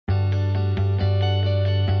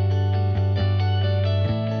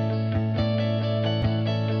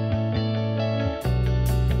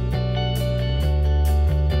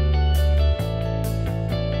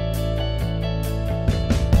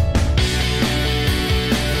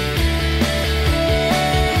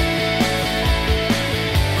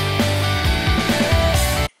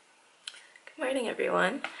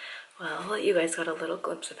you guys got a little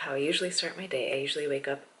glimpse of how I usually start my day. I usually wake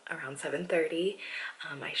up around 7:30.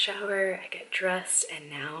 I shower, I get dressed, and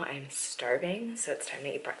now I'm starving, so it's time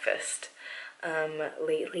to eat breakfast.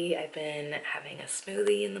 Lately I've been having a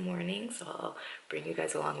smoothie in the morning, so I'll bring you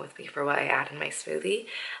guys along with me for what I add in my smoothie.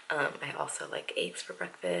 I also like eggs for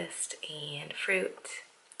breakfast and fruit,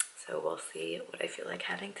 so we'll see what I feel like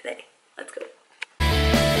having today. Let's go.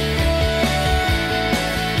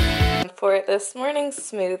 For this morning's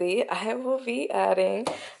smoothie, I will be adding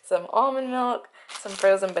some almond milk, some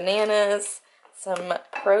frozen bananas, some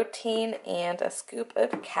protein, and a scoop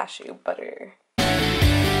of cashew butter.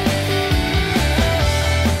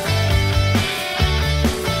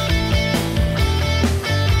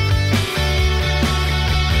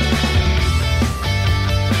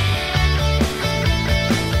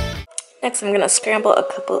 Next, I'm going to scramble a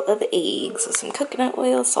couple of eggs with some coconut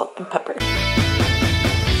oil, salt, and pepper.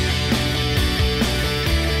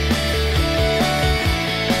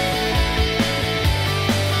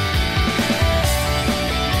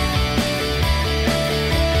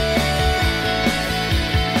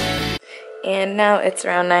 And now it's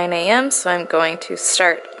around 9 a.m., so I'm going to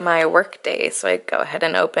start my work day. So I go ahead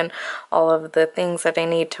and open all of the things that I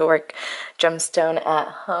need to work gemstone at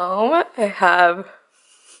home. I have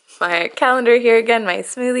my calendar here again, my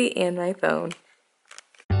smoothie, and my phone.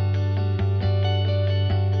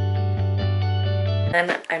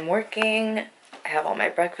 And I'm working, I have all my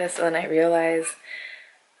breakfast, and then I realize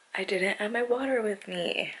I didn't have my water with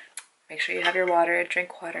me. Make sure you have your water,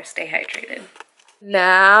 drink water, stay hydrated.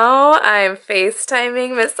 Now I'm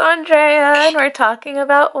FaceTiming Miss Andrea and we're talking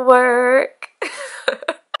about work.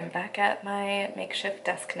 I'm back at my makeshift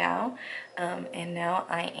desk now, and now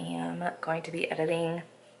I am going to be editing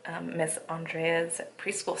Miss Andrea's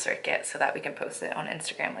preschool circuit so that we can post it on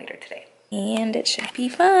Instagram later today. And it should be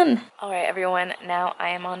fun. Alright everyone, now I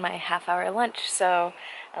am on my half-hour lunch, so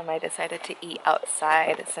I decided to eat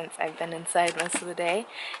outside since I've been inside most of the day,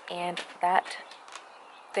 and that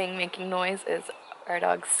thing making noise is our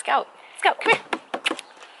dog Scout. Scout, come here.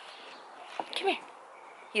 Come here.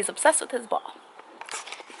 He's obsessed with his ball.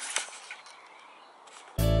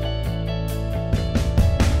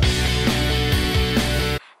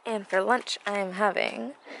 And for lunch, I'm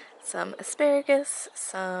having some asparagus,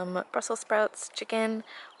 some Brussels sprouts, chicken,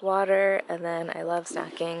 water, and then I love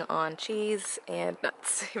snacking on cheese and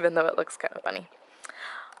nuts, even though it looks kind of funny.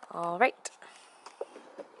 All right.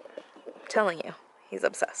 I'm telling you, he's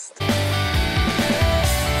obsessed.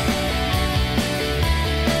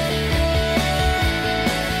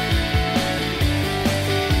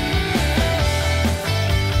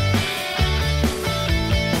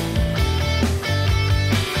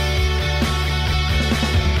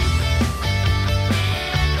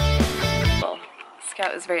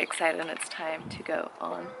 Scout is very excited and it's time to go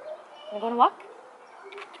on. You want to walk?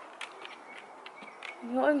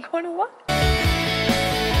 You want to go on a walk?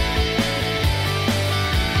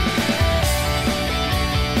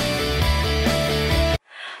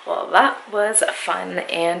 Well, that was fun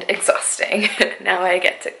and exhausting. Now I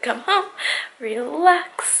get to come home,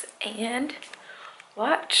 relax, and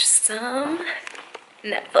watch some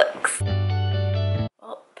Netflix.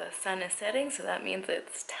 Well, the sun is setting, so that means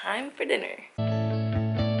it's time for dinner.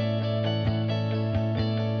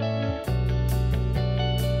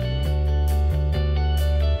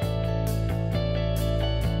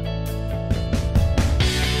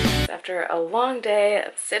 After a long day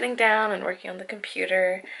of sitting down and working on the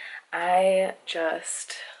computer, I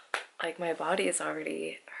just, like, my body is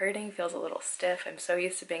already hurting, feels a little stiff. I'm so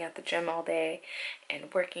used to being at the gym all day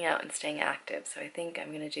and working out and staying active, so I think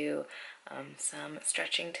I'm gonna do some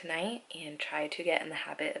stretching tonight and try to get in the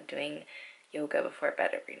habit of doing yoga before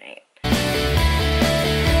bed every night.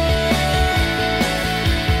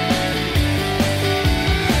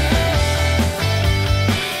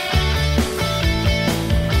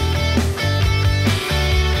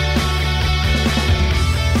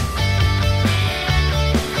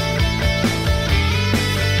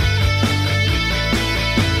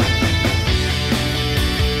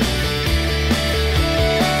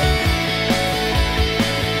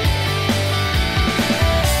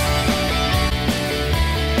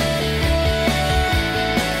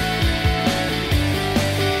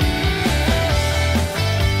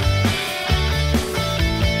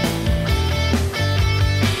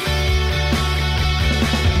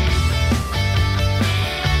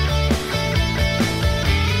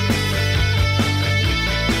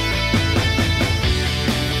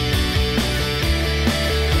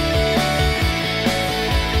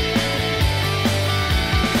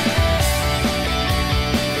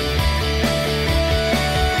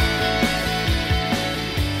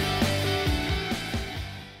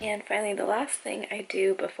 finally, the last thing I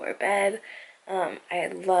do before bed, I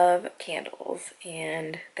love candles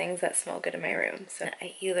and things that smell good in my room. So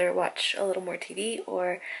I either watch a little more TV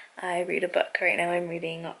or I read a book. Right now I'm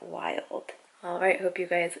reading Wild. Alright, hope you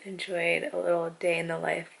guys enjoyed a little day in the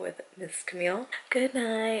life with Miss Camille. Good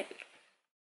night.